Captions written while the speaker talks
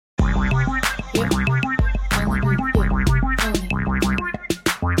Throwing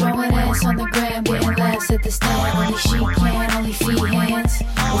ass on the gram, getting laughs at the stand. Only she can, only feet, hands.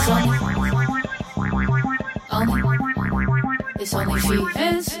 It's only feet,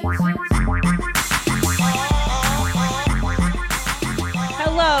 hands.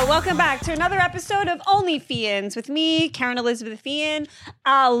 Hello, welcome back to another episode of Only Fians with me, Karen Elizabeth Fian,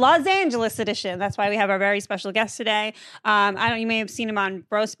 Los Angeles edition. That's why we have our very special guest today. You may have seen him on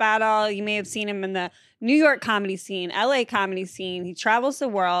Roast Battle. You may have seen him in the New York comedy scene, LA comedy scene. He travels the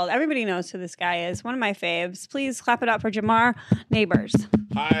world. Everybody knows who this guy is. One of my faves. Please clap it up for Jamar Neighbors.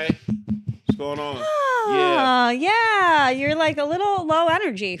 Hi. What's going on? Oh, yeah. You're like a little low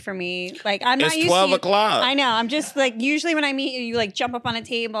energy for me. Like I'm not It's used 12 to o'clock. I know. I'm just like usually when I meet you, you like jump up on a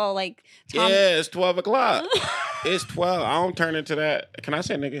table like Tom. Yeah, it's 12 o'clock. It's 12. I don't turn into that. Can I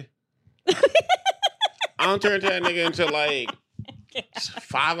say nigga? I don't turn into that nigga until like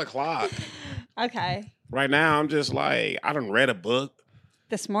 5 o'clock. Okay. Right now, I'm just like, I done read a book.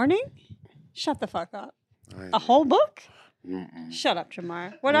 This morning? Shut the fuck up. A whole book? Mm-mm. Shut up,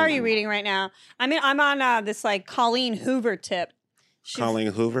 Jamar. What are you reading right now? I mean, I'm on this like Colleen Hoover tip.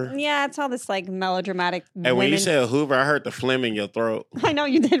 Colleen Hoover? Yeah, it's all this like melodramatic. And when you said Hoover, I heard the phlegm in your throat. I know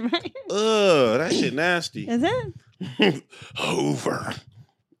you did, right? Ugh, that shit nasty. Is it? Hoover.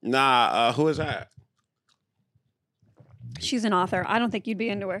 Nah, who is that? She's an author. I don't think you'd be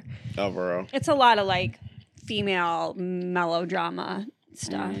into her. Oh, bro. It's a lot of like female melodrama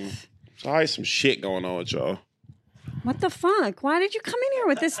stuff. There's always some shit going on with y'all. What the fuck? Why did you come in here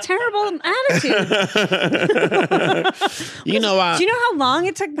with this terrible attitude? You know why? Do you know how long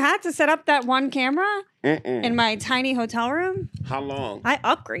it took Pat to set up that one camera Mm-mm. in my tiny hotel room? How long? I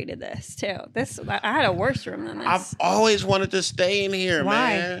upgraded this too. I had a worse room than this. I've always wanted to stay in here,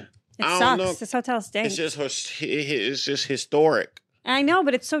 Why? man. It I sucks. don't know. This hotel stinks. It's just historic. I know,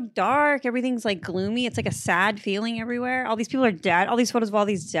 but it's so dark. Everything's like gloomy. It's like a sad feeling everywhere. All these people are dead. All these photos of all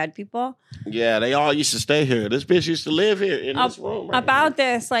these dead people. Yeah, they all used to stay here. This bitch used to live here in this room. Right About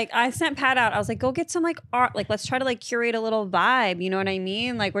this, like I sent Pat out. I was like, go get some like art. Like let's try to like curate a little vibe. You know what I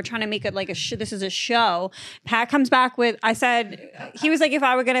mean? Like we're trying to make it like this is a show. Pat comes back with, I said, he was like, if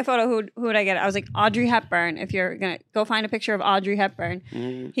I were getting a photo, who would I get? I was like, Audrey Hepburn. If you're going to go find a picture of Audrey Hepburn.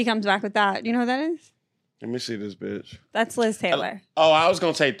 Mm-hmm. He comes back with that. You know who that is? Let me see this bitch. That's Liz Taylor. Oh, I was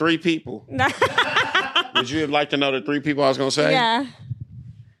going to say 3 people. Would you like to know the 3 people I was going to say? Yeah.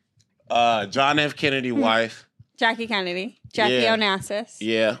 John F. Kennedy wife. Jackie Kennedy. Jackie Onassis.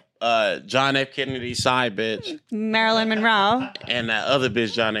 Yeah. John F. Kennedy's side bitch. Marilyn Monroe. And that other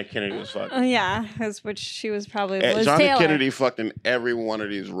bitch John F. Kennedy was fucking. Yeah, which she was probably Liz John Taylor. F. Kennedy fucked in every one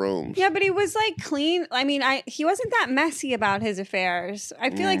of these rooms. Yeah, but he was like clean. I mean, he wasn't that messy about his affairs. I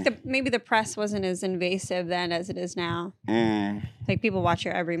feel like maybe the press wasn't as invasive then as it is now. Like people watch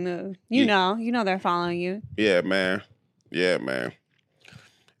your every move. You know they're following you. Yeah, man. Yeah, man.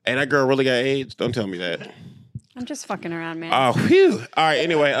 Hey, that girl really got AIDS? Don't tell me that. I'm just fucking around, man. Oh, phew. All right,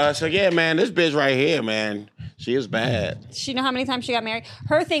 anyway, so yeah, man, this bitch right here, man, she is bad. She know how many times she got married?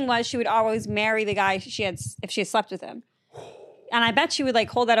 Her thing was she would always marry the guy if she had slept with him. And I bet she would like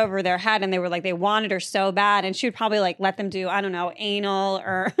hold that over their head and they were like, they wanted her so bad. And she would probably like let them do, I don't know, anal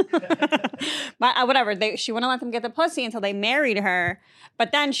or whatever. She wouldn't let them get the pussy until they married her.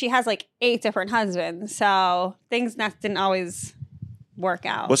 But then she has like 8 different husbands. So things didn't always work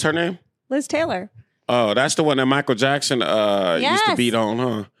out. What's her name? Liz Taylor. Oh, that's the one that Michael Jackson used to beat on,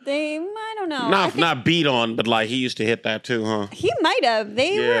 huh? I don't know. Not beat on, but like he used to hit that too, huh? He might have.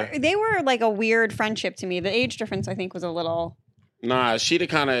 They were like a weird friendship to me. The age difference, I think, was a little. Nah, she the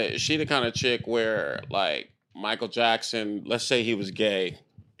kind of chick where like Michael Jackson, let's say he was gay,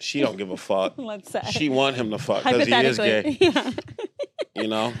 she don't give a fuck. Let's say she want him to fuck because he is gay. Yeah. You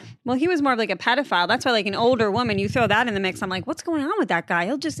know? Well, he was more of like a pedophile. That's why, like, an older woman, you throw that in the mix. I'm like, what's going on with that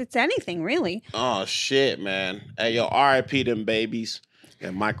guy? It's anything, really. Oh, shit, man. Hey, yo, R.I.P. them babies.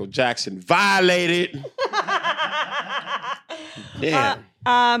 And Michael Jackson violated. Damn.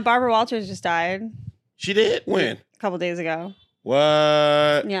 Barbara Walters just died. She did? When? A couple days ago. What?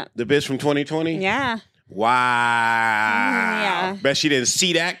 Yeah. The bitch from 2020? Yeah. Wow. Yeah. Bet she didn't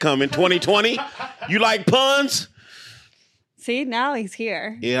see that coming. 2020? You like puns? See, now he's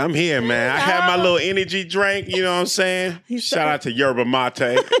here. Yeah, I'm here, man. I had my little energy drink, you know what I'm saying? Shout out to Yerba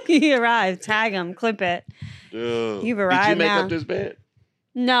Mate. He arrived. Tag him. Clip it. Dude. You've arrived. Did you make now. up this bed?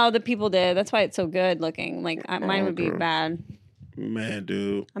 No, the people did. That's why it's so good looking. Like, mine would be bad. Man,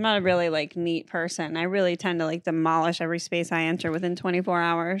 dude. I'm not a really, like, neat person. I really tend to, like, demolish every space I enter within 24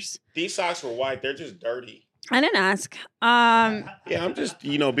 hours. These socks were white. They're just dirty. I didn't ask. Yeah, I'm just,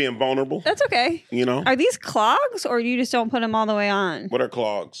 being vulnerable. That's okay. You know? Are these clogs or you just don't put them all the way on? What are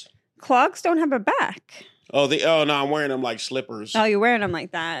clogs? clogs don't have a back. Oh, no, I'm wearing them like slippers. Oh, you're wearing them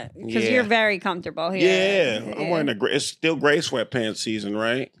like that because you're very comfortable here. Yeah, I'm wearing it's still gray sweatpants season,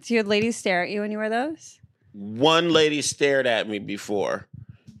 right? So you had ladies stare at you when you wear those? One lady stared at me before,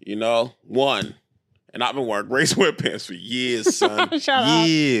 one. And I've been wearing gray sweatpants for years, son. Shut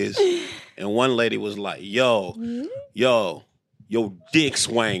years. Up. And one lady was like, yo, your dick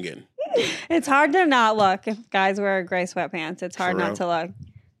swanging. It's hard to not look if guys wear gray sweatpants. It's hard not to look.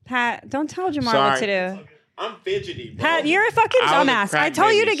 Pat, don't tell Jamar what to do. I'm fidgety, bro. Pat, you're a fucking dumbass. I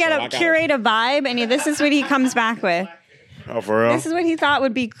told you to curate a vibe, and this is what he comes back with. Oh, for real? This is what he thought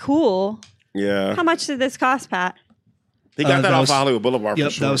would be cool. Yeah. How much did this cost, Pat? He got that off Hollywood Boulevard for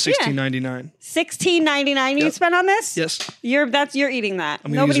sure. That was $16.99. $16.99 you spent on this? Yes. You're eating that.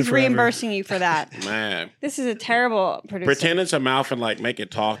 Nobody's reimbursing you for that. Man. This is a terrible producer. Pretend it's a mouth and make it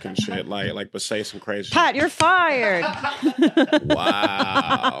talk and shit. But say some crazy shit. Pat, you're fired.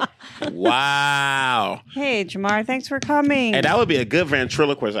 Wow. Wow. Hey, Jamar, thanks for coming. Hey, that would be a good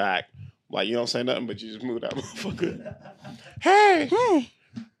ventriloquist act. You don't say nothing, but you just move that motherfucker. Hey.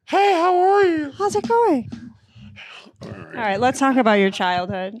 Hey, how are you? How's it going? All right, let's talk about your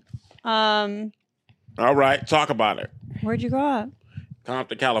childhood. All right, talk about it. Where'd you grow up?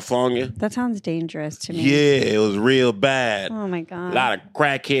 Compton, California. That sounds dangerous to me. Yeah, it was real bad. Oh, my God. A lot of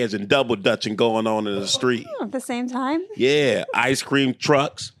crackheads and double dutching going on in the street. Oh, at the same time? Yeah, ice cream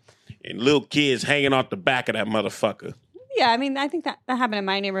trucks and little kids hanging off the back of that motherfucker. Yeah, I mean, I think that happened in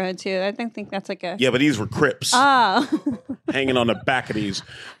my neighborhood, too. I think that's like a... Yeah, but these were Crips. Oh. Hanging on the back of these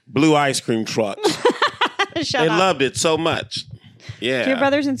blue ice cream trucks. They loved it so much. Yeah. Do you have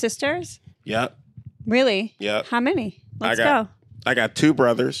brothers and sisters? Yep. Really? Yep. How many? Let's go. go. I got 2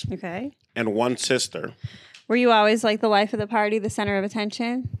 brothers. Okay. And 1 sister. Were you always like the life of the party, the center of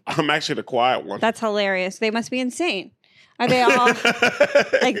attention? I'm actually the quiet one. That's hilarious. They must be insane. Are they all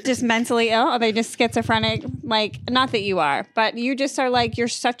just mentally ill? Are they just schizophrenic? Not that you are, but you just are you're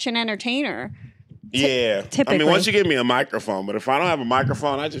such an entertainer. Yeah. Typically. I mean, once you give me a microphone, but if I don't have a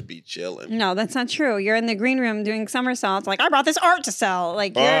microphone, I just be chilling. No, that's not true. You're in the green room doing somersaults. I brought this art to sell.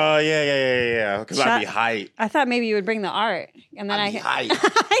 Oh, yeah. Because I'd be hype. I thought maybe you would bring the art. And then I'd be hype.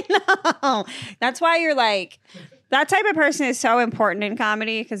 I know. That's why you're that type of person is so important in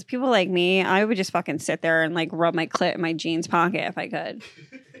comedy because people like me, I would just fucking sit there and rub my clit in my jeans pocket if I could.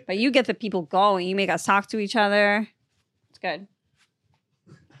 But you get the people going. You make us talk to each other. It's good.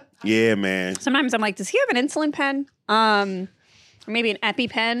 Yeah, man. Sometimes I'm like, does he have an insulin pen? Or maybe an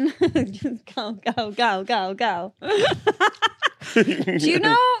EpiPen? Just go. Do you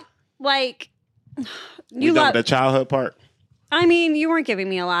know, you love the childhood part? I mean, you weren't giving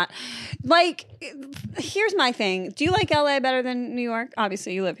me a lot. Here's my thing. Do you like LA better than New York?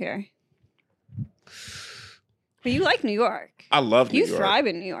 Obviously, you live here. But you like New York. I love New York. You thrive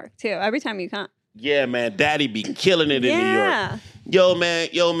in New York, too, every time you come. Yeah, man. Daddy be killing it in New York. Yo,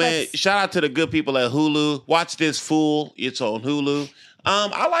 man. Shout out to the good people at Hulu. Watch This Fool. It's on Hulu.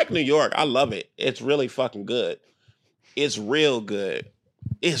 I like New York. I love it. It's really fucking good. It's real good.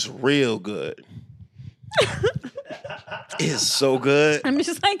 It's real good. It's so good. I'm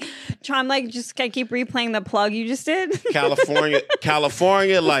just I keep replaying the plug you just did.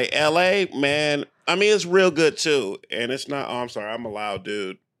 California, like LA, man. I mean, it's real good too. And it's not, I'm sorry, I'm a loud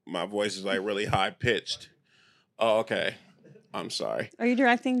dude. My voice is really high pitched. Oh, okay. I'm sorry. Are you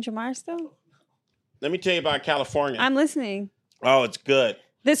directing Jamar still? Let me tell you about California. I'm listening. Oh, it's good.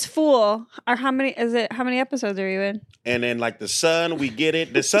 This Fool. How many episodes are you in? And then The Sun, we get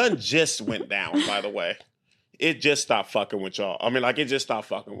it. The Sun just went down, by the way. It just stopped fucking with y'all. I mean, it just stopped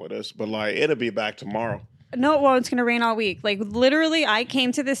fucking with us. But it'll be back tomorrow. No, well, it's going to rain all week. Literally, I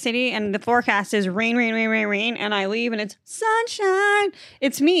came to the city and the forecast is rain, and I leave and it's sunshine.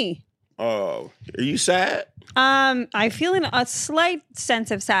 It's me. Oh, are you sad? I feel a slight sense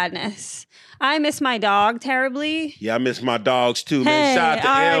of sadness. I miss my dog terribly. Yeah, I miss my dogs too, man. Shout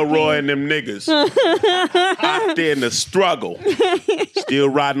out to Elroy and them niggas. Out there in the struggle. Still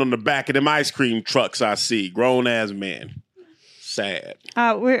riding on the back of them ice cream trucks I see. Grown ass men. Sad.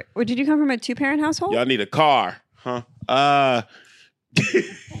 Where did you come from, a 2-parent household? Y'all need a car, huh?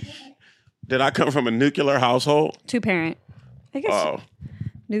 Did I come from a nuclear household? 2-parent. I guess. Oh.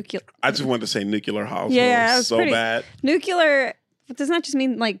 Nuclear. I just wanted to say nuclear household. Yeah, so bad. Nuclear, doesn't that just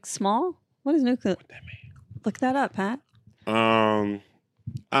mean small? What is nuclear? What that mean? Look that up, Pat. I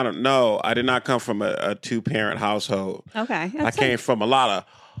don't know. I did not come from a 2-parent household. Okay. I came from a lot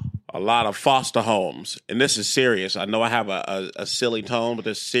of foster homes. And this is serious. I know I have a silly tone, but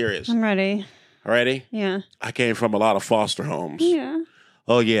this is serious. I'm ready. Ready? Yeah. I came from a lot of foster homes. Yeah.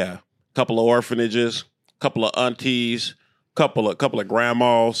 Oh, yeah. Couple of orphanages, couple of aunties, couple of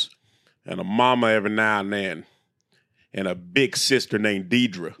grandmas. and a mama every now and then, and a big sister named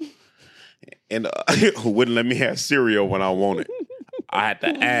Deidre, and who wouldn't let me have cereal when I wanted. I had to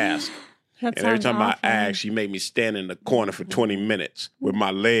ask. That And every sounds time awful. I asked, she made me stand in the corner for 20 minutes with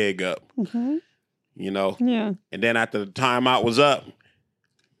my leg up. You know? Yeah. And then after the timeout was up,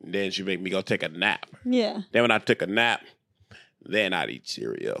 then she made me go take a nap. Yeah. Then when I took a nap, then I'd eat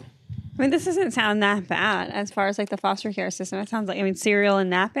cereal. I mean, this doesn't sound that bad as far as like the foster care system. It sounds like, I mean, cereal and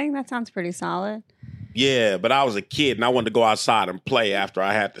napping, that sounds pretty solid. Yeah, but I was a kid and I wanted to go outside and play after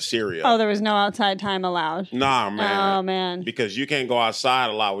I had the cereal. Oh, there was no outside time allowed. Nah, man. Oh, man. Because you can't go outside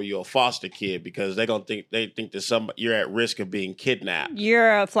a lot when you're a foster kid because they think that you're at risk of being kidnapped.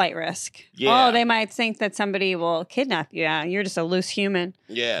 You're a flight risk. Yeah. Oh, they might think that somebody will kidnap you. Yeah, you're just a loose human.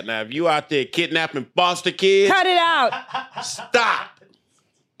 Yeah, now if you out there kidnapping foster kids, Cut it out, stop.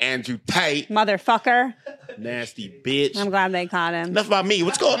 Andrew Tate. motherfucker. Nasty bitch. I'm glad they caught him. Enough about me.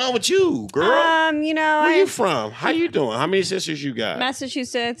 What's going on with you, girl? You know, Where you from? How you doing? How many sisters you got?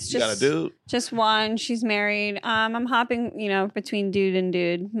 Massachusetts. You got a dude? Just one. She's married. I'm hopping, between dude and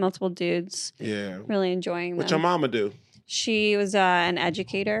dude, multiple dudes. Yeah. Really enjoying them. What your mama do? She was an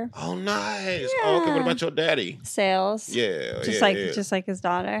educator. Oh, nice. Yeah. Oh, okay. What about your daddy? Sales. Yeah. Just like his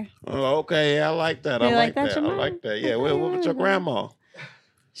daughter. Oh, okay. I like that. You I like that. I Jamar? like that. Yeah. What was your grandma?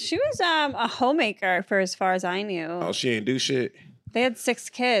 She was a homemaker for as far as I knew. Oh, she ain't do shit. They had 6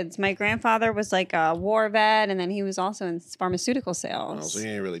 kids. My grandfather was like a war vet, and then he was also in pharmaceutical Oh, sales. so he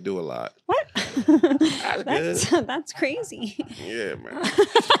ain't really do a lot. What? That's crazy. Yeah, man.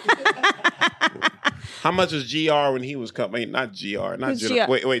 How much was GR when he was coming? Not GR. Not Who's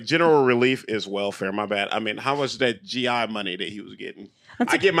General. GR? Wait. General Relief is welfare. My bad. I mean, how much is that GI money that he was getting?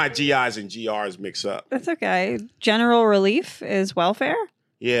 I get my GIs and GRs mixed up. That's okay. General relief is welfare?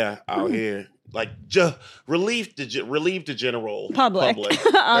 Yeah, out here. Like relieve the general Public.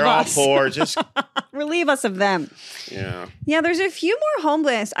 They're all us. poor. Just Relieve us of them. yeah. Yeah, there's a few more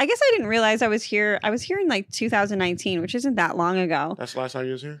homeless. I guess I didn't realize I was here. I was here in like 2019, which isn't that long ago. That's the last time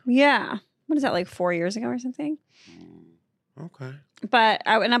you was here. Yeah. What is that, like 4 years ago or something? Okay. But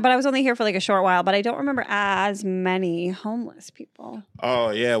I was only here for like a short while, but I don't remember as many homeless people. Oh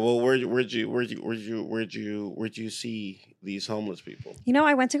yeah. Well, where'd you see these homeless people?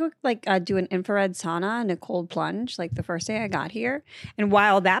 I went to go do an infrared sauna and a cold plunge like the first day I got here. And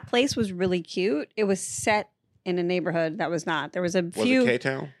while that place was really cute, it was set in a neighborhood that was not. There was a Was few it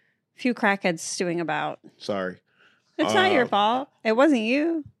K-Town? few crackheads stewing about. Sorry. It's not your fault. It wasn't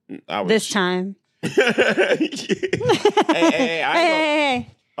you I was this time. Hey.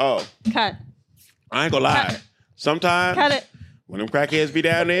 Oh, Cut. I ain't gonna lie. Sometimes Cut it. when them crackheads be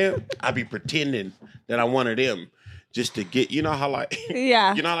down there, I be pretending that I'm one of them just to get. You know how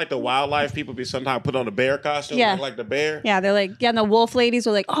Yeah. like the wildlife people be sometimes put on the bear costume, Yeah. look like the bear. Yeah, they're like, and the wolf ladies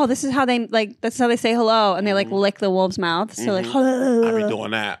are like, oh, this is how they that's how they say hello, and they like lick the wolf's mouth. So like, hello. I be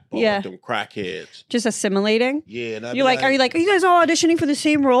doing that. Yeah. With them crackheads. Just assimilating. Yeah, and I be You're like, are you guys all auditioning for the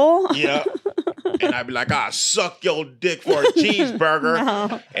same role? Yeah. And I'd be like, suck your dick for a cheeseburger.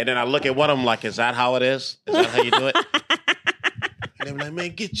 No. And then I look at one of them like, is that how it is? Is that how you do it? And they be like, man,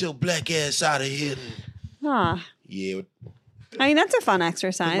 get your black ass out of here. Ah, Yeah. I mean that's a fun My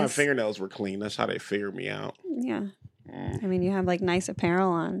exercise. fingernails were clean. That's how they figured me out. Yeah, I mean you have like nice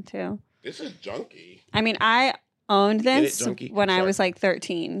apparel on too. This is junky. I mean I owned Get it, this junkie? when I Sorry. was like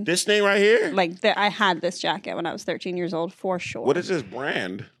 13. This thing right here? I had this jacket when I was 13 years old for sure. What is this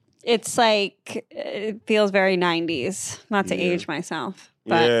brand? It's like it feels very 90s. Not to age myself,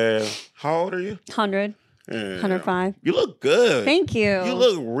 but Yeah. How old are you? 100, Yeah. 105. You look good. Thank you. You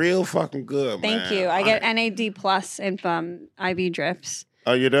look real fucking good, man. Thank you. I get NAD plus and IV drips.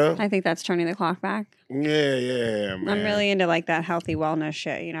 Oh, you do? I think that's turning the clock back. Yeah, man. I'm really into like that healthy wellness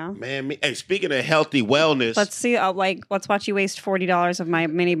shit, Man, hey, speaking of healthy wellness. Let's see. Let's watch you waste $40 of my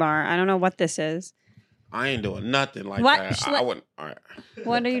mini bar. I don't know what this is. I ain't doing nothing like What? that. I wouldn't. All right.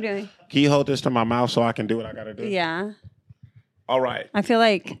 What are you doing? Can you hold this to my mouth so I can do what I gotta do? Yeah. All right. I feel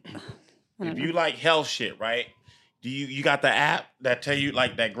like If you like health shit, right? Do you got the app that tell you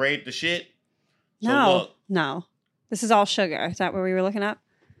like that grade the shit? So look, no. This is all sugar. Is that what we were looking up?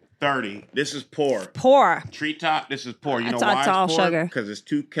 30. This is poor. Poor. Treetop. This is poor. You know It's why it's all poor? sugar. Because it's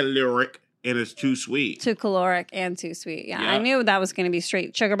too caloric and it's too sweet. Too caloric and too sweet. Yeah, Yeah. I knew that was going to be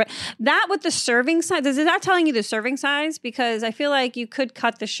straight sugar. But that with the serving size, is it not telling you the serving size? Because I feel like you could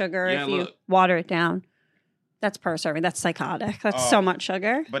cut the sugar Yeah, if you look. water it down. That's per serving. That's psychotic. That's so much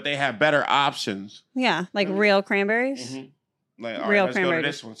sugar. But they have better options. Yeah, like real cranberries. Like, all Real right, let's go cranberry to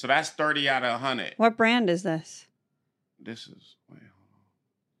this one. So that's 30 out of 100. What brand is this? This is, wait,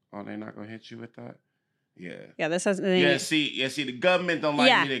 hold on. Oh, they're not going to hit you with that? Yeah, this has. See, the government don't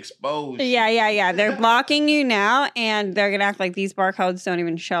like me to expose. Yeah. They're blocking you now, and they're gonna act like these barcodes don't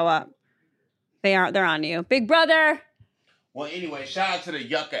even show up. They're on you, Big Brother. Well, anyway, shout out to the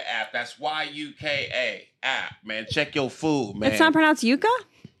Yucca app. That's YUKA app, man. Check your food, man. It's not pronounced yucca?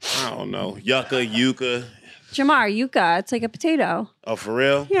 I don't know. Yucca. Jamar, yucca. It's like a potato. Oh, for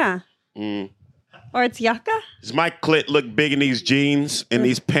real? Yeah. Or it's yucca? Does my clit look big in these jeans and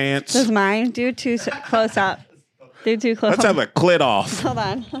these pants? Does mine? Do too close up. Do too close. Let's have a clit off. Hold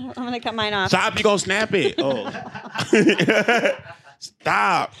on. I'm going to cut mine off. Stop. You going to snap it. Oh.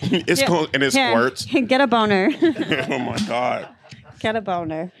 Stop. It's cool. And it squirts. Get a boner. Oh, my God. Get a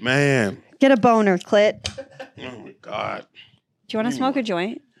boner. Man. Get a boner, clit. Oh, my God. Do you want to smoke a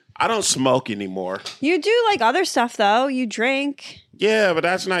joint? I don't smoke anymore. You do like other stuff, though. You drink. Yeah, but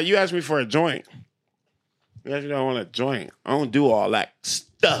that's not... You asked me for a joint. You actually don't want a joint. I don't do all that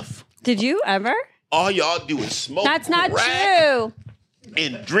stuff. Did you ever? All y'all do is smoke. That's not true.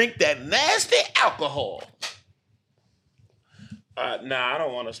 And drink that nasty alcohol. Nah, I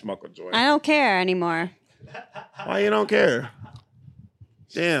don't want to smoke a joint. I don't care anymore. Why you don't care?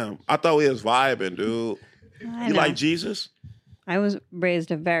 Damn, I thought we was vibing, dude. You like Jesus? I was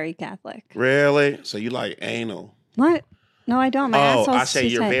raised a very Catholic. Really? So you like anal? What? No, I don't. My asshole's I say too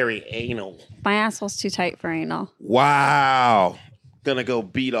you're tight. very anal. My asshole's too tight for anal. Wow. Gonna go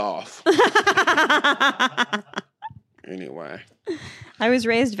beat off. Anyway. I was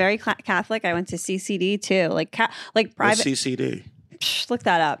raised very Catholic. I went to CCD too, like private. What's CCD? Look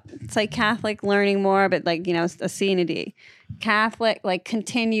that up. It's like Catholic learning more, but like a C and a D. Catholic, like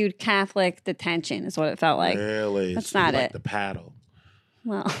continued Catholic detention is what it felt like. Really? That's so not like it. The paddle.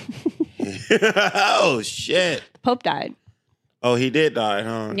 Well. Oh shit! The Pope died. Oh, he did die,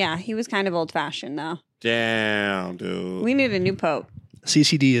 huh? Yeah, he was kind of old fashioned though. Damn, dude. We need a new Pope.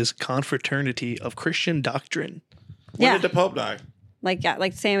 CCD is Confraternity of Christian Doctrine. When did the Pope die?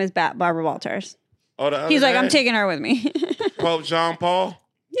 Like same as Barbara Walters. Oh, the other He's like, day? I'm taking her with me. Pope Jean Paul?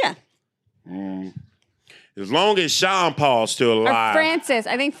 Yeah. As long as Sean Paul's still Or alive. Francis.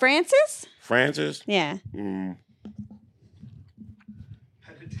 I think Francis? Francis? Yeah.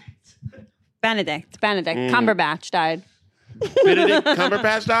 Benedict. Cumberbatch died. Benedict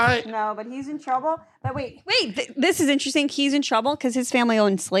Cumberbatch died? No, but he's in trouble. But wait. This is interesting. He's in trouble because his family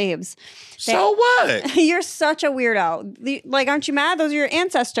owned slaves. So what? You're such a weirdo. Aren't you mad? Those are your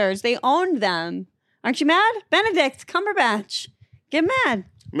ancestors. They owned them. Aren't you mad? Benedict Cumberbatch. Get mad.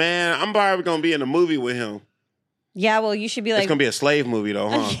 Man, I'm probably going to be in a movie with him. Yeah, well, you should be like... It's going to be a slave movie, though,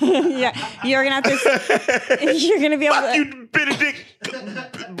 huh? Yeah, you're going to have to... You're going to be able Fuck to... you,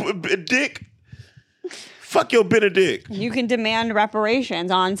 Benedict. Fuck your Benedict. You can demand reparations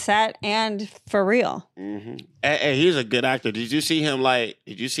on set and for real. Mm-hmm. Hey, he's a good actor. Did you see him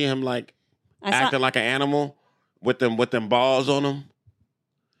acting like an animal with them balls on him?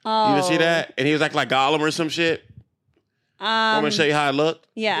 Oh. You didn't see that? And he was acting like Gollum or some shit. Want me to show you how it looked?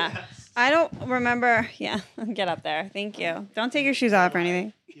 Yeah. I don't remember. Yeah. Get up there. Thank you. Don't take your shoes off or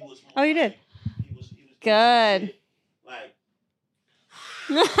anything. Oh, you did? Good. Like...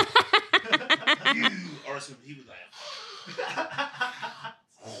 or some, he was like...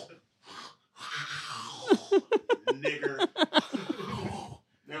 Nigger.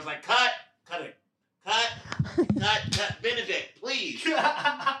 There was like, cut it. Cut. Benedict, please.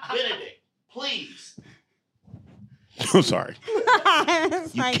 Benedict, please. I'm sorry.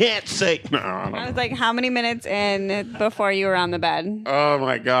 You can't say... No, I was like, how many minutes in before you were on the bed? Oh,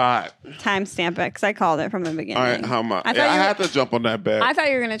 my God. Timestamp it, because I called it from the beginning. All right, how much? I had to jump on that bed. I thought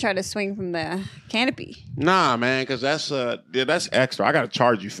you were going to try to swing from the canopy. Nah, man, because that's extra. I got to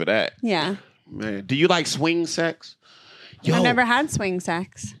charge you for that. Yeah. Man, do you like swing sex? Yo. I've never had swing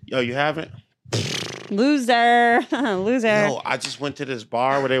sex. Yo, you haven't? Loser. Yo, I just went to this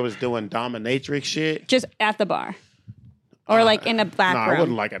bar where they was doing dominatrix shit. Just at the bar. Or like in a back room. Nah, I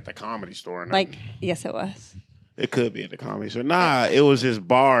wasn't like at the comedy store. Like, yes, it was. It could be at the comedy store. Nah, it was this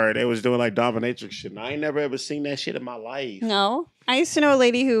bar. They was doing like dominatrix shit. And I ain't never ever seen that shit in my life. No. I used to know a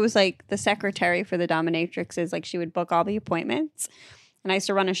lady who was like the secretary for the dominatrixes. Like she would book all the appointments. And I used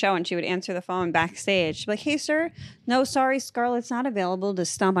to run a show and she would answer the phone backstage. She'd be like, hey, sir, no, sorry, Scarlett's not available to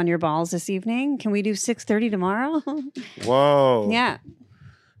stomp on your balls this evening. Can we do 6:30 tomorrow? Whoa. Yeah.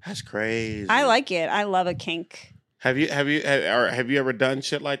 That's crazy. I like it. I love a kink. Have you ever done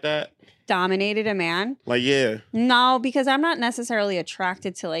shit like that? Dominated a man? Like, yeah. No, because I'm not necessarily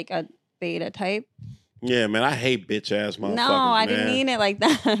attracted to like a beta type. Yeah, man, I hate bitch ass motherfuckers. No, I didn't mean it like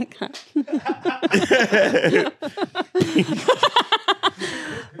that.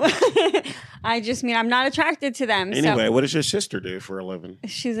 I just mean I'm not attracted to them. Anyway, what does your sister do for a living?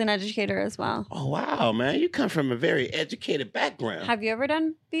 She's an educator as well. Oh, wow, man. You come from a very educated background. Have you ever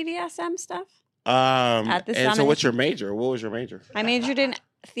done BDSM stuff? And so what's your major? What was your major? I majored in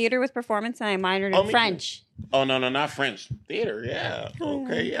theater with performance and I minored in French. Oh, no, not French. Theater, yeah.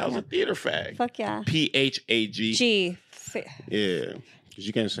 Okay, yeah, I was a theater fag. Fuck yeah. PHAG. G. Yeah, because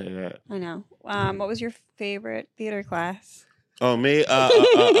you can't say that. I know. What was your favorite theater class? Oh, me?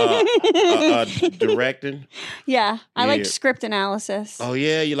 Directing. Yeah, I liked script analysis. Oh,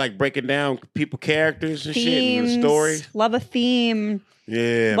 yeah, you like breaking down people characters and themes, shit and the story. Love a theme.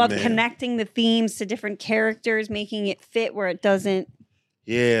 Yeah, love connecting the themes to different characters, making it fit where it doesn't.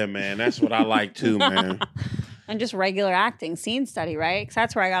 Yeah, man, that's what I like too, man. And just regular acting, scene study, right? Because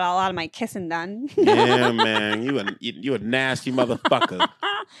that's where I got a lot of my kissing done. Yeah, man, you a nasty motherfucker.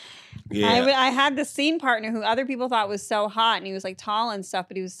 Yeah, I had this scene partner who other people thought was so hot, and he was like tall and stuff,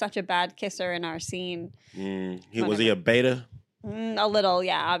 but he was such a bad kisser in our scene. Was he a beta? A little,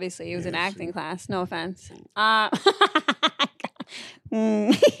 yeah. Obviously, he was in acting class. No offense.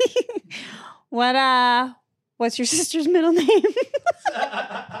 What's your sister's middle name?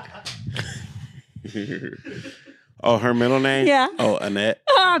 Oh, her middle name? Yeah. Oh, Annette.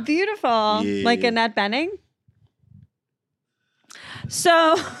 Oh, beautiful. Yeah. Like Annette Bening.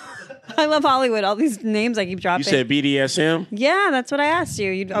 So, I love Hollywood. All these names I keep dropping. You said BDSM? Yeah, that's what I asked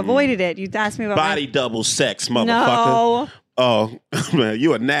you. You avoided it. You asked me about body double sex, motherfucker. No. Oh, man,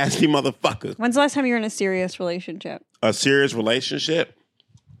 you a nasty motherfucker. When's the last time you were in a serious relationship? A serious relationship?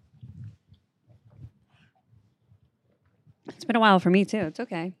 It's been a while for me, too. It's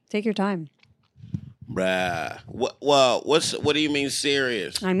okay. Take your time. Bruh. What do you mean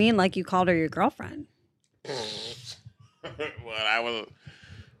serious? I mean, like you called her your girlfriend. Well,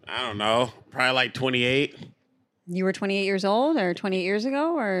 I don't know, probably like 28. You were 28 years old or 28 years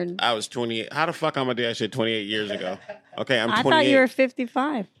ago? Or I was 28. How the fuck I'm going to do that shit 28 years ago? Okay, I'm 28. I thought you were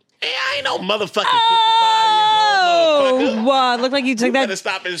 55. Hey, I ain't no motherfucking 55 years old, motherfucker. Wow, it looked like you took that better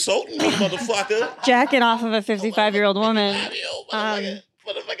stop insulting me, motherfucker. jacket off of a 55-year-old woman.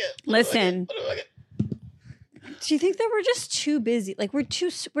 Motherfucker. Listen. Do you think that we're just too busy? Like we're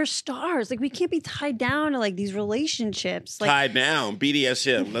stars. Like we can't be tied down to like these relationships. Like, tied down,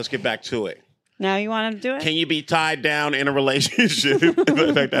 BDSM. Let's get back to it. Now you want to do it? Can you be tied down in a relationship?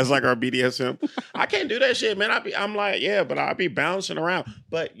 In fact, that's like our BDSM. I can't do that shit, man. I'm like, yeah, but I'll be bouncing around.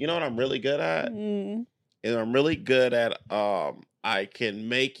 But you know what I'm really good at? Is I'm really good at I can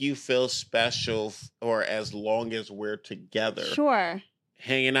make you feel special for as long as we're together. Sure.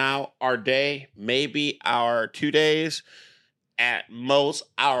 Hanging out our day, maybe our 2 days, at most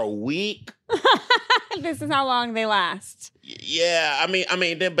our week. This is how long they last. Yeah, I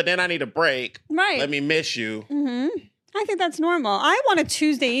mean, then I need a break. Right. Let me miss you. Mm-hmm. I think that's normal. I want a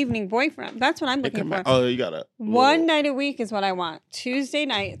Tuesday evening boyfriend. That's what I'm looking for. Oh, you got it. One night a week is what I want. Tuesday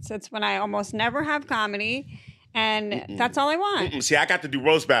nights. That's when I almost never have comedy. And that's all I want. See, I got to do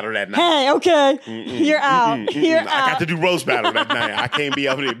roast battle that night. Hey, okay. You're out. You're out. I got to do roast battle that night. I can't be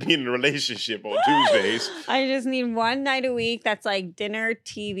able to be in a relationship on Tuesdays. I just need one night a week that's like dinner,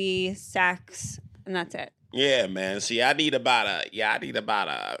 TV, sex, and that's it. Yeah, man. See, I need about a,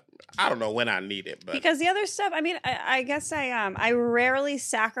 I don't know when I need it, but. Because the other stuff, I mean, I guess I rarely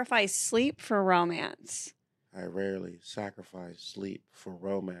sacrifice sleep for romance. I rarely sacrifice sleep for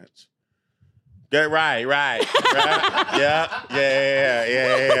romance. Yeah, right.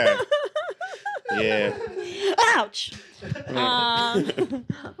 Yeah. Ouch.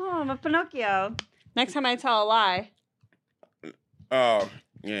 I'm a Pinocchio. Next time I tell a lie. Oh,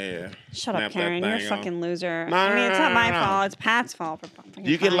 yeah. Shut up, Karen. You're a fucking loser. No, I mean, it's not my fault. It's Pat's fault.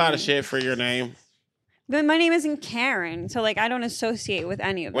 You get a lot of shit for your name. But my name isn't Karen, so like I don't associate with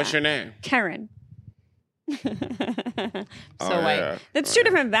any of that. What's your name? Karen. White. Yeah. That's two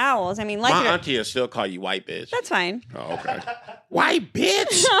different vowels. I mean, like my auntie will still call you white bitch. That's fine. Oh, okay. White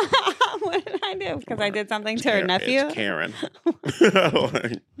bitch. What did I do? Because I did something to her nephew. It's Karen.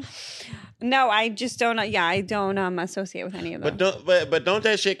 No, I just don't. Yeah, I don't associate with any of them. But don't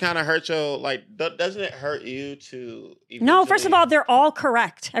that shit kind of hurt you? Like, doesn't it hurt you to? No, first of all, they're all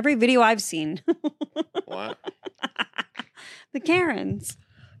correct. Every video I've seen. What? The Karens.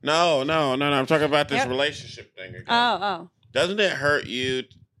 No. I'm talking about this relationship thing again. Oh. Doesn't it hurt you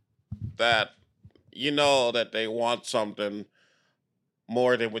that you know that they want something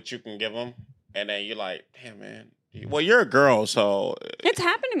more than what you can give them, and then you're like, damn, man. Well, you're a girl, so... It's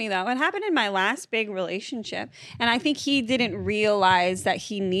happened to me, though. It happened in my last big relationship. And I think he didn't realize that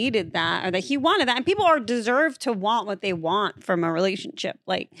he needed that or that he wanted that. And people deserve to want what they want from a relationship.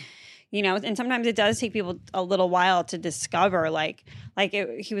 Like, you know, and sometimes it does take people a little while to discover,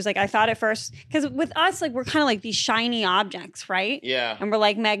 he was like, I thought at first, because with us, like, we're kind of like these shiny objects, right? Yeah. And we're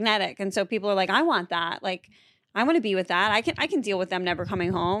like magnetic. And so people are like, I want that. Like, I want to be with that. I can deal with them never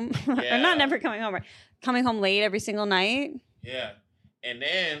coming home. Yeah. Or not never coming home, or coming home late every single night. Yeah. And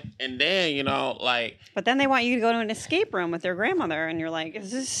then, you know, like. But then they want you to go to an escape room with their grandmother. And you're like, is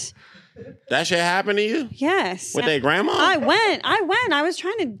this. That shit happened to you? Yes. With their grandma? I went. I was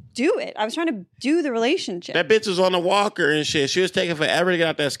trying to do it. I was trying to do the relationship. That bitch was on the walker and shit. She was taking forever to get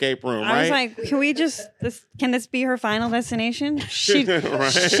out that escape room, right? I was like, can this be her final destination? She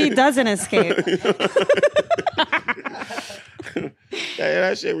Right? she doesn't escape. Hey,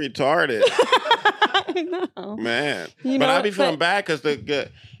 that shit retarded. I know. Man. You But know, I be feeling bad because at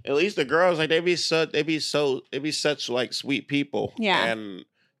least the girls, like, they be such like sweet people. Yeah.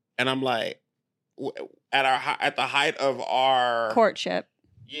 And I'm like, at the height of our Courtship.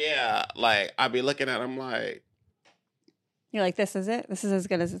 yeah, like, I be looking at them like, You're like, this is it. This is as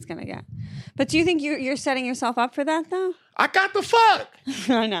good as it's gonna get. But do you think you're setting yourself up for that though? I got the fuck.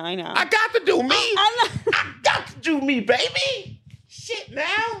 I know. I got to do me. I got to do me, baby. Shit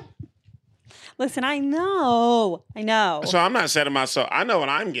now. Listen, I know. So I'm not setting myself. I know what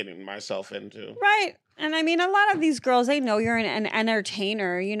I'm getting myself into. Right. And I mean, a lot of these girls, they know you're an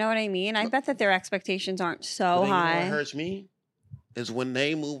entertainer. You know what I mean? I bet that their expectations aren't so high. What hurts me is when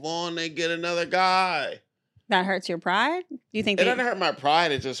they move on, they get another guy. That hurts your pride? You think It doesn't hurt my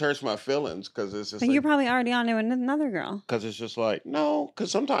pride. It just hurts my feelings because it's just. But you're probably already on to another girl. Because it's just like no. Because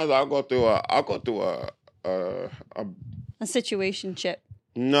sometimes I'll go through a situationship.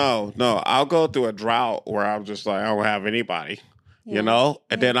 No. I'll go through a drought where I'm just like I don't have anybody, you know,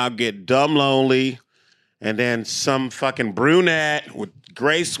 and then I'll get dumb lonely. And then some fucking brunette with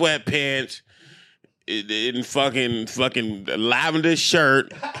gray sweatpants in fucking lavender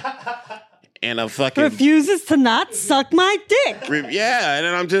shirt and a fucking refuses to not suck my dick. Yeah, and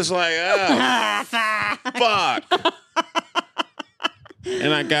then I'm just like, fuck.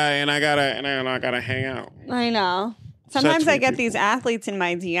 and I gotta hang out. I know. Sometimes I get these athletes in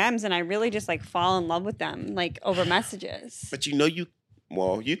my DMs and I really just like fall in love with them, like over messages. But you know, you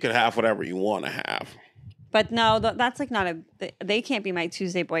could have whatever you want to have. But no, that's like not they can't be my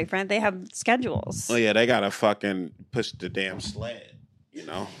Tuesday boyfriend. They have schedules. Oh yeah, they gotta fucking push the damn sled, you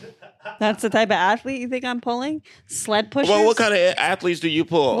know? That's the type of athlete you think I'm pulling? Sled pushers? Well, what kind of athletes do you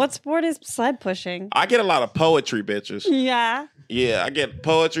pull? What sport is sled pushing? I get a lot of poetry bitches. Yeah. Yeah, I get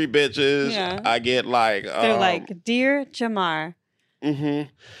poetry bitches. Yeah. I get like... They're like, Dear Jamar. Mm-hmm.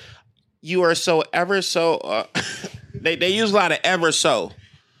 You are so ever so... they use a lot of ever so.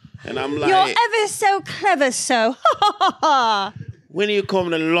 And I'm like... You're ever so clever so. When are you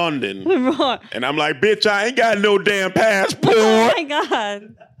coming to London? And I'm like, bitch, I ain't got no damn passport. Oh my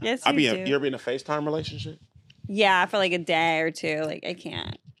God. Yes, you do. You ever be in a FaceTime relationship? Yeah, for like a day or two. Like, I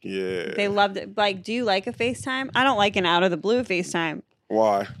can't. Yeah. They loved it. Like, do you like a FaceTime? I don't like an out of the blue FaceTime.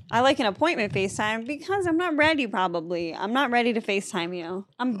 Why? I like an appointment FaceTime because I'm not ready probably. I'm not ready to FaceTime you.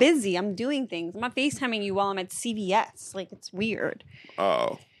 I'm busy. I'm doing things. I'm not FaceTiming you while I'm at CVS. Like, it's weird.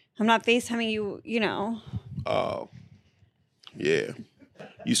 Oh. I'm not FaceTiming you, you know. Oh. Yeah.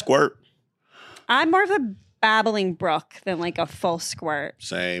 You squirt? I'm more of a babbling brook than like a full squirt.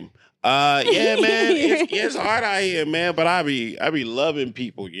 Same. Yeah, man. It's hard out here, man. But I be loving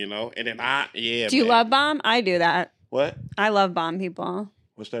people, you know. And then Do you love bomb? I do that. What? I love bomb people.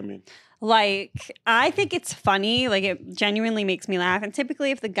 What's that mean? Like, I think it's funny. Like, it genuinely makes me laugh. And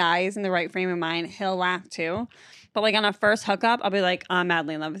typically, if the guy is in the right frame of mind, he'll laugh too. But like on a first hookup, I'll be like, I'm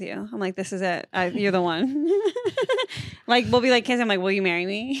madly in love with you. I'm like, this is it. You're the one. Like, we'll be like kissing. I'm like, will you marry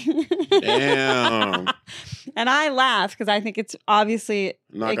me? Damn. And I laugh because I think it's obviously,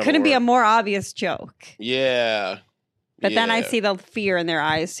 it couldn't be a more obvious joke. Yeah. But then I see the fear in their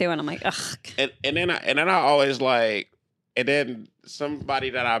eyes too. And I'm like, ugh. And then I always like, and then somebody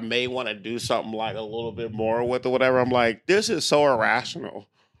that I may want to do something like a little bit more with or whatever, I'm like, this is so irrational.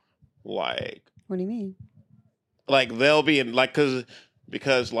 Like. What do you mean? Like they'll be in like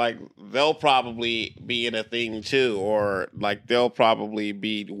because like they'll probably be in a thing too, or like they'll probably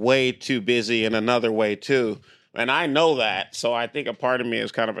be way too busy in another way too. And I know that, so I think a part of me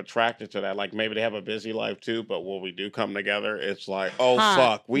is kind of attracted to that. Like maybe they have a busy life too, but when we do come together, it's like, oh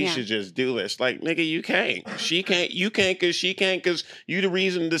fuck, we should just do this. Like nigga, you can't, she can't, you can't because she can't because you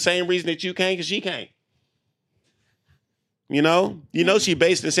the same reason that you can't because she can't. You know she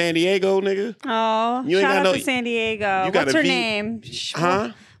based in San Diego, nigga. Oh, you ain't shout out to San Diego. What's her name?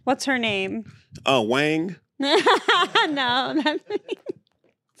 Huh? What's her name? Oh, Wang. No, that's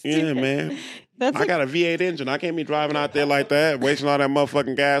Yeah, man. I got a V8 engine. I can't be driving out there like that, wasting all that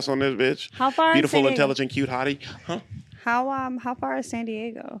motherfucking gas on this bitch. How far? Beautiful, intelligent, cute hottie. Huh? How far is San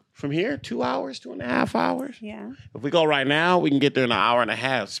Diego? From here, 2 hours, 2.5 hours. Yeah. If we go right now, we can get there in an hour and a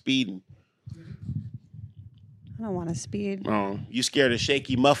half speeding. I don't want to speed. Oh, you scared of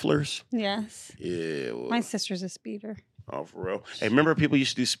shaky mufflers? Yes. Yeah. Well, My sister's a speeder. oh, for real? Hey, remember people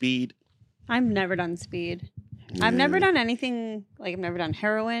used to do speed? I've never done speed. I've never done anything, like I've never done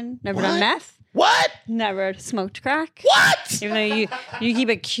heroin, never done meth. What? Never smoked crack. What? Even though you keep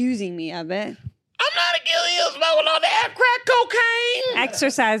accusing me of it. I'm not accusing you of smoking all that crack cocaine.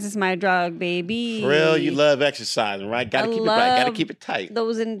 Exercise is my drug, baby. For real, you love exercising, right? Gotta keep it right. Gotta keep it tight.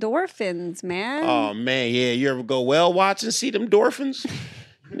 Those endorphins, man. Oh man, yeah. You ever go whale watch and see them dolphins?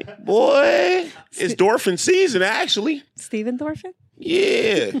 Boy, it's dolphin season actually. Steven Thorfinn?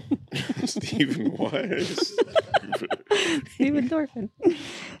 Yeah. Steven what? Steven Thorfinn.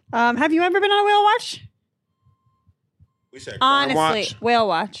 Have you ever been on a whale watch? We said honestly, watch? whale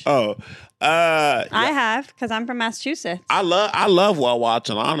watch. Oh, I have because I'm from Massachusetts. I love whale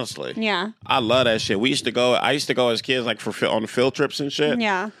watching. Honestly, yeah, I love that shit. I used to go as kids, like on field trips and shit.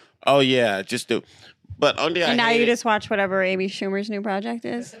 Yeah. Oh yeah, just do. But on the and now you just watch whatever Amy Schumer's new project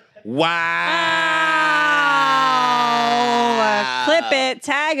is. Wow! Clip it,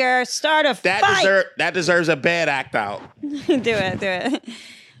 tag her, start a fight. That deserves a bad act out. Do it.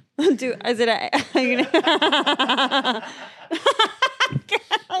 Is it a?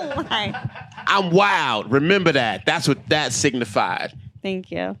 I'm wild. Remember that. That's what that signified.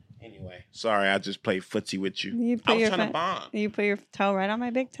 Thank you. Anyway, sorry, I just played footsie with you. I was trying to bond. You put your toe right on my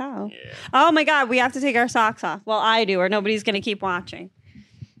big toe. Yeah. Oh my God, we have to take our socks off. Well, I do, or nobody's gonna keep watching.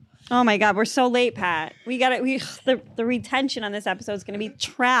 Oh my God, we're so late, Pat. The retention on this episode is gonna be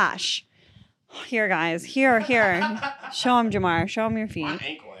trash. Here, guys. Here. Show him, Jamar. Show him your feet. My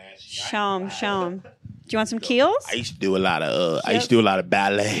ankle ass. Show him. Do you want some keels? I used to do a lot of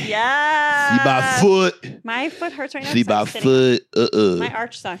ballet. Yeah. See my foot. My foot hurts right now. See my foot. My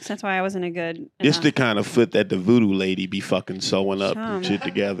arch sucks. That's why I wasn't a good. It's the kind of foot that the voodoo lady be fucking sewing up and shit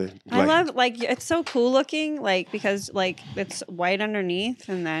together. I love it's so cool looking, because it's white underneath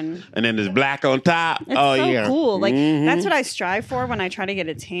and then there's black on top. It's so cool. That's what I strive for when I try to get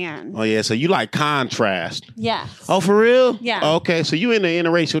a tan. Oh yeah, so you like contrast. Yes. Oh, for real? Yeah. Okay, so you into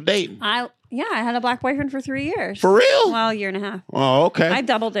interracial dating? I had a black boyfriend for 3 years. For real? Well, a year and a half. Oh, okay. I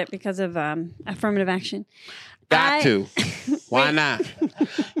doubled it because of affirmative action. Got to. Why not?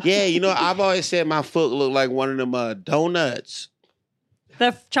 Yeah, I've always said my foot looked like one of them donuts.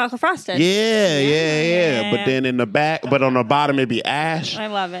 The chocolate frosted. Yeah. But then in the back, but on the bottom it'd be ash. I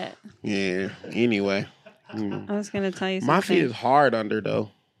love it. Yeah. Anyway. I was going to tell you something. My feet is hard under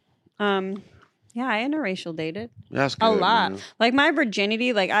though. Yeah, I interracial dated. That's good. A lot. Man. My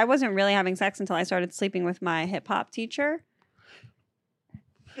virginity, I wasn't really having sex until I started sleeping with my hip hop teacher.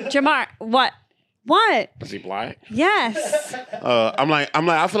 Jamar, what? Is he black? Yes.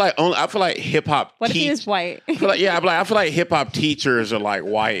 I feel like hip hop. What if he was white? I feel like hip hop teachers are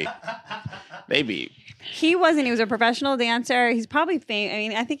white. Maybe. He wasn't. He was a professional dancer. He's probably famous. I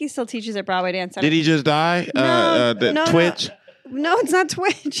mean, I think he still teaches at Broadway Dance Center. Did he just die? No, Twitch? No, it's not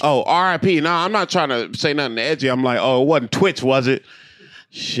Twitch. Oh, R.I.P. No, I'm not trying to say nothing edgy. I'm like, it wasn't Twitch, was it?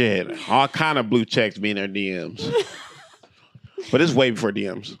 Shit. All kind of blue checks be in their DMs. But it's way before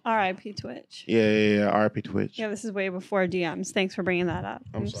DMs. R.I.P. Twitch. Yeah. R.I.P. Twitch. Yeah, this is way before DMs. Thanks for bringing that up.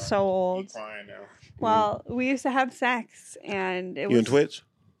 I'm sorry. so old. I'm crying now. Well, we used to have sex, and it was... You in Twitch?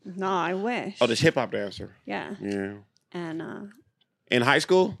 No, I wish. Oh, this hip hop dancer. Yeah. Yeah. And in high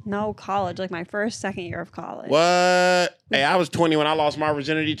school? No, college. My first, second year of college. What? Hey, I was 20 when I lost my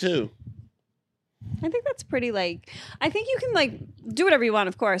virginity too. I think that's pretty I think you can do whatever you want,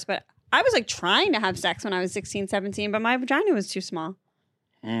 of course, but I was trying to have sex when I was 16, 17, but my vagina was too small.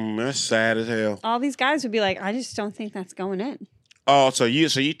 That's sad as hell. All these guys would be like, I just don't think that's going in. Oh, so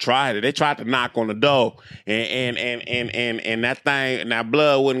you tried it. They tried to knock on the door and that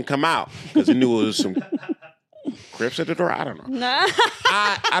blood wouldn't come out because they knew it was some Crips at the door. I don't know. No.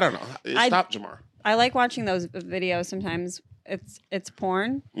 I don't know. Stop, Jamar. I like watching those videos sometimes. It's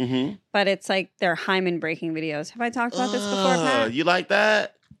porn, but it's they're hymen breaking videos. Have I talked about this before, Pat? You like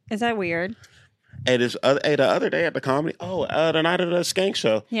that? Is that weird? Hey, the other day at the comedy. The night of the Skank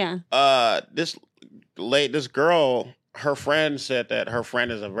show. Yeah. This girl, her friend said that her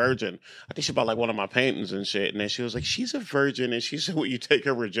friend is a virgin. I think she bought one of my paintings and shit. And then she was like, she's a virgin. And she said, will you take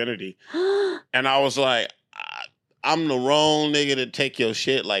her virginity? And I was like, I'm the wrong nigga to take your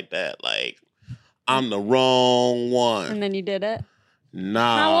shit like that. I'm the wrong one. And then you did it?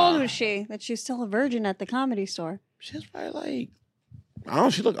 Nah. How old was she that she's still a virgin at the Comedy Store? She's probably I don't know.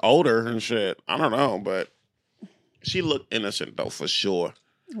 She looked older and shit. I don't know, but she looked innocent though for sure.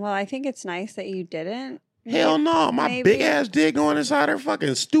 Well, I think it's nice that you didn't. Hell no, my big ass dick going inside her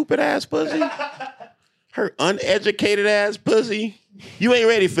fucking stupid ass pussy. Her uneducated ass pussy. You ain't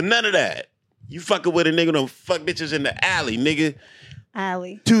ready for none of that. You fucking with a nigga them fuck bitches in the alley, nigga.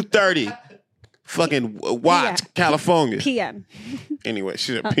 Alley. 2:30. Fucking Watts, California. PM. Anyway,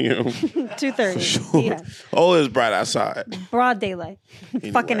 she's at PM. 2:30. Sure. PM. Oh, it's bright outside. Broad daylight.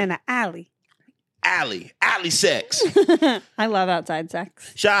 Fucking in an alley. Alley sex. I love outside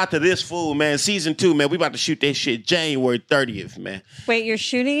sex. Shout out to this fool, man. Season 2, man. We about to shoot that shit January 30th, man. Wait, you're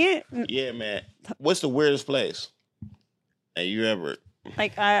shooting it? Yeah, man. What's the weirdest place? Hey, you ever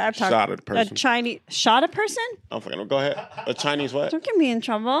Like I've talked shot a person? A Chinese shot a person? I'm fucking. Go ahead. A Chinese what? Don't get me in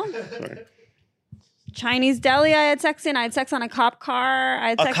trouble. Sorry. Chinese deli. I had sex in. I had sex on a cop car. I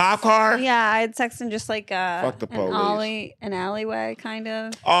had A sex, cop car? Yeah, I had sex in just like Fuck the police. an alleyway kind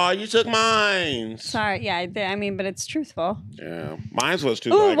of. Oh, you took mine. Sorry, yeah, I did. I mean, but it's truthful. Yeah, mine was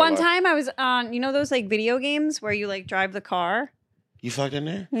too. Ooh, one time I was on, those like video games where you like drive the car. You fucked in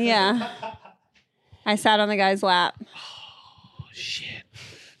there? Yeah, I sat on the guy's lap. Oh shit!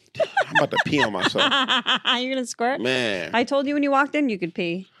 I'm about to pee on myself. You're gonna squirt? Man, I told you when you walked in you could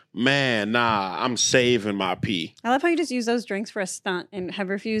pee. Man, nah, I'm saving my pee. I love how you just use those drinks for a stunt and have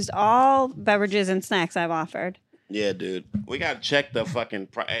refused all beverages and snacks I've offered. Yeah, dude. We got to check the fucking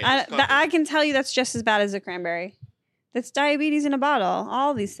price. Hey, I can tell you that's just as bad as a cranberry. That's diabetes in a bottle.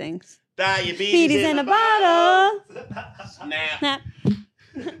 All these things. Diabetes in a bottle. Snap.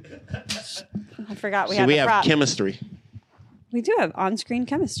 I forgot we So had we the have prop. chemistry. We do have on-screen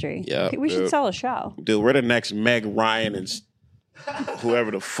chemistry. Yeah, we should sell a show. Dude, we're the next Meg Ryan and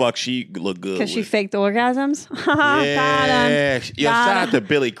whoever the fuck she look good Because she with. faked orgasms? Yeah. Got him. Yo, shout out to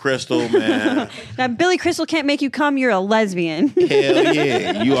Billy Crystal, man. Now, Billy Crystal can't make you come, you're a lesbian. Hell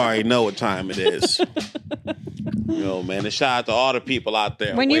yeah. You already know what time it is. Yo, man. And shout out to all the people out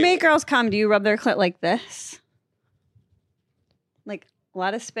there. When you make girls come, do you rub their clit like this? Like a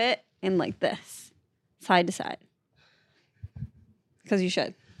lot of spit and like this. Side to side. Because you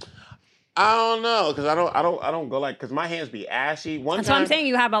should. I don't know, because I don't go like, because my hands be ashy. That's what I'm saying.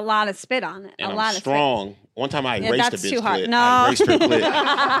 You have a lot of spit on it. And a lot I'm of strong. One time I erased that's a bitch too hard. clit. No. I erased her clit.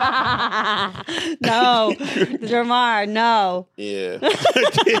 No. Jamar, no. Yeah.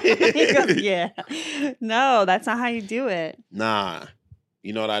 He goes, yeah. No, that's not how you do it. Nah.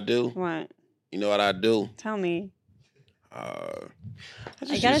 You know what I do? What? You know what I do? Tell me. I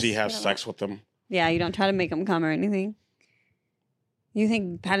just gotta usually have spit a sex with them. Yeah, you don't try to make them come or anything. You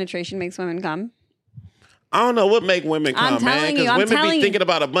think penetration makes women come? I don't know what make women I'm come, man. telling you, Because I'm women telling be you. thinking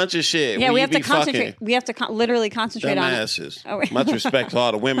about a bunch of shit. Yeah, when we you have to be concentrate. fucking We have to literally concentrate on it. dumbasses. Oh, wait. Much respect to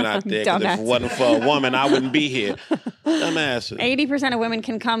all the women out there. Because if Dumbasses. it wasn't for a woman, I wouldn't be here. Dumbasses. 80% of women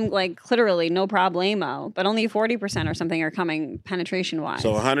can come like literally no problemo, but only 40% or something are coming penetration wise.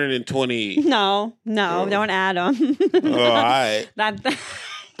 So 120. No, don't add them. Oh, all right. That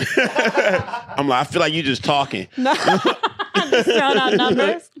I'm like, I feel like you just talking. I'm just throwing out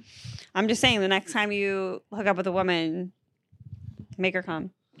numbers. I'm just saying the next time you hook up with a woman, make her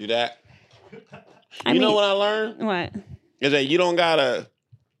come. Do that. I You know mean- what I learned? What? Is that you don't gotta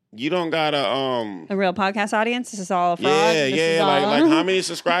A real podcast audience? This is all a fraud? Yeah, This yeah. is all- Like how many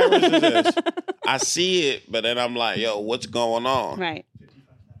subscribers is this? I see it, but then I'm like, yo, what's going on? Right.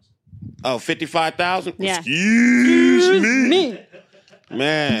 Oh, 55,000? Yeah. Excuse me.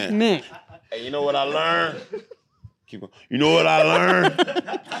 Man. Man. Hey, you know what I learned? Keep going. You know what I learned?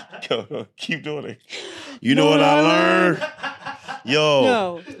 Go, keep doing it. You know what I learned? Yo,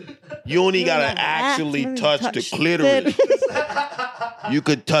 No. you only gotta actually touch the clitoris. You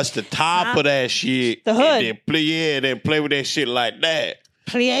could touch the top of that shit. The hood. And then play with that shit like that.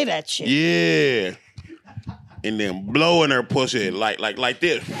 Play that shit. Yeah. And then blowing her pussy like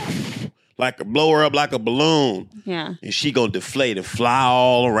this. Blow her up like a balloon. Yeah. And she gonna deflate and fly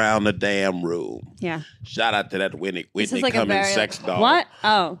all around the damn room. Yeah. Shout out to that Whitney This is like a Cummings very sex doll. What?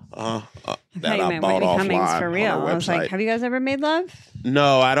 Oh. That you I meant bought Whitney offline Cummings for on real. our I was like, website. have you guys ever made love?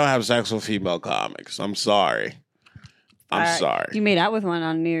 No, I don't have sex with female comics. I'm sorry. I'm sorry. You made out with one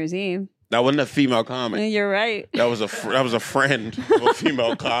on New Year's Eve. That wasn't a female comic. You're right. That was a friend of a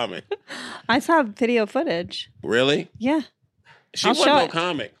female comic. I saw video footage. Really? Yeah. She I'll wasn't show no it.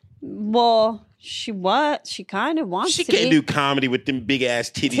 comic. Well, she kind of wants She to can't be. do comedy with them big ass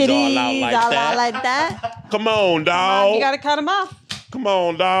titties all out like all that. out like that. Come on, dog. You gotta cut them off. Come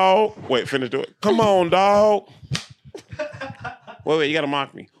on, dog. Wait, finish doing it. Come on, dog. Wait, you gotta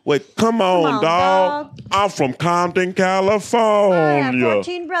mock me. Wait, come on, dog. I'm from Compton, I have California.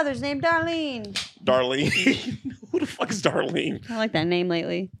 14 brothers named Darlene. Darlene. Who the fuck is Darlene? I like that name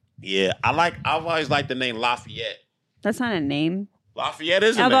lately. Yeah, I've always liked the name Lafayette. That's not a name. Lafayette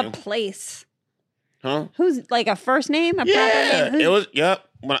is a How name. about place? Huh? Who's like a first name? A proper name? It was. Yep.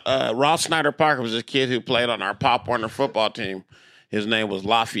 When, Ross Snyder Parker was a kid who played on our Pop Warner football team. His name was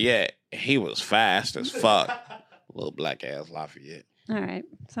Lafayette. He was fast as fuck. Little black ass Lafayette. All right.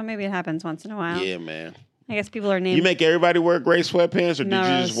 So maybe it happens once in a while. Yeah, man. I guess people are named. You make everybody wear gray sweatpants, or No,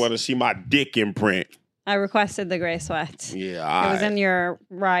 did you just want to see my dick imprint? I requested the gray sweats. Yeah, It was in your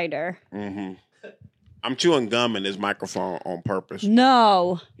rider. Mm-hmm. I'm chewing gum in this microphone on purpose.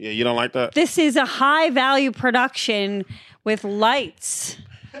 No. Yeah, you don't like that? This is a high value production with lights.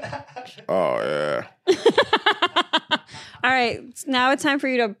 Oh, yeah. All right. Now it's time for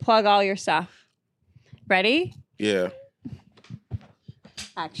you to plug all your stuff. Ready? Yeah.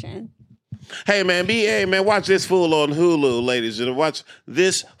 Action. Hey, man, watch this fool on Hulu, ladies. And watch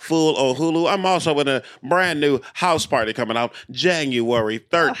this fool on Hulu. I'm also in a brand new house party coming out January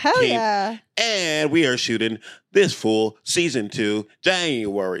 13th. Oh, hell yeah. And we are shooting this fool season 2,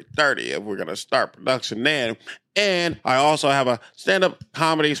 January 30th. We're going to start production then. And I also have a stand-up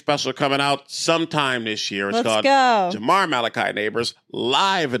comedy special coming out sometime this year. It's Let's called go. Jamar Neighbors,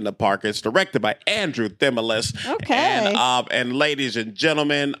 live in the park. It's directed by Andrew Thimilis. Okay. And ladies and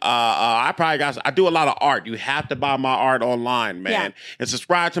gentlemen, I do a lot of art. You have to buy my art online, man. Yeah. And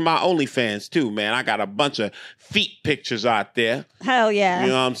subscribe to my OnlyFans too, man. I got a bunch of feet pictures out there. Hell yeah. You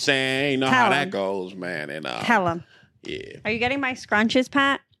know what I'm saying? You know Tell how 'em. that goes, man. And Tell them. yeah. Are you getting my scrunches,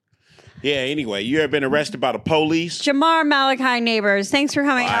 Pat? Yeah, anyway, you ever been arrested by the police? Jamar Neighbors. Thanks for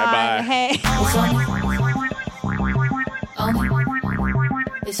coming on. Bye. Hey.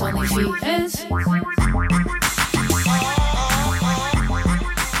 It's only she is.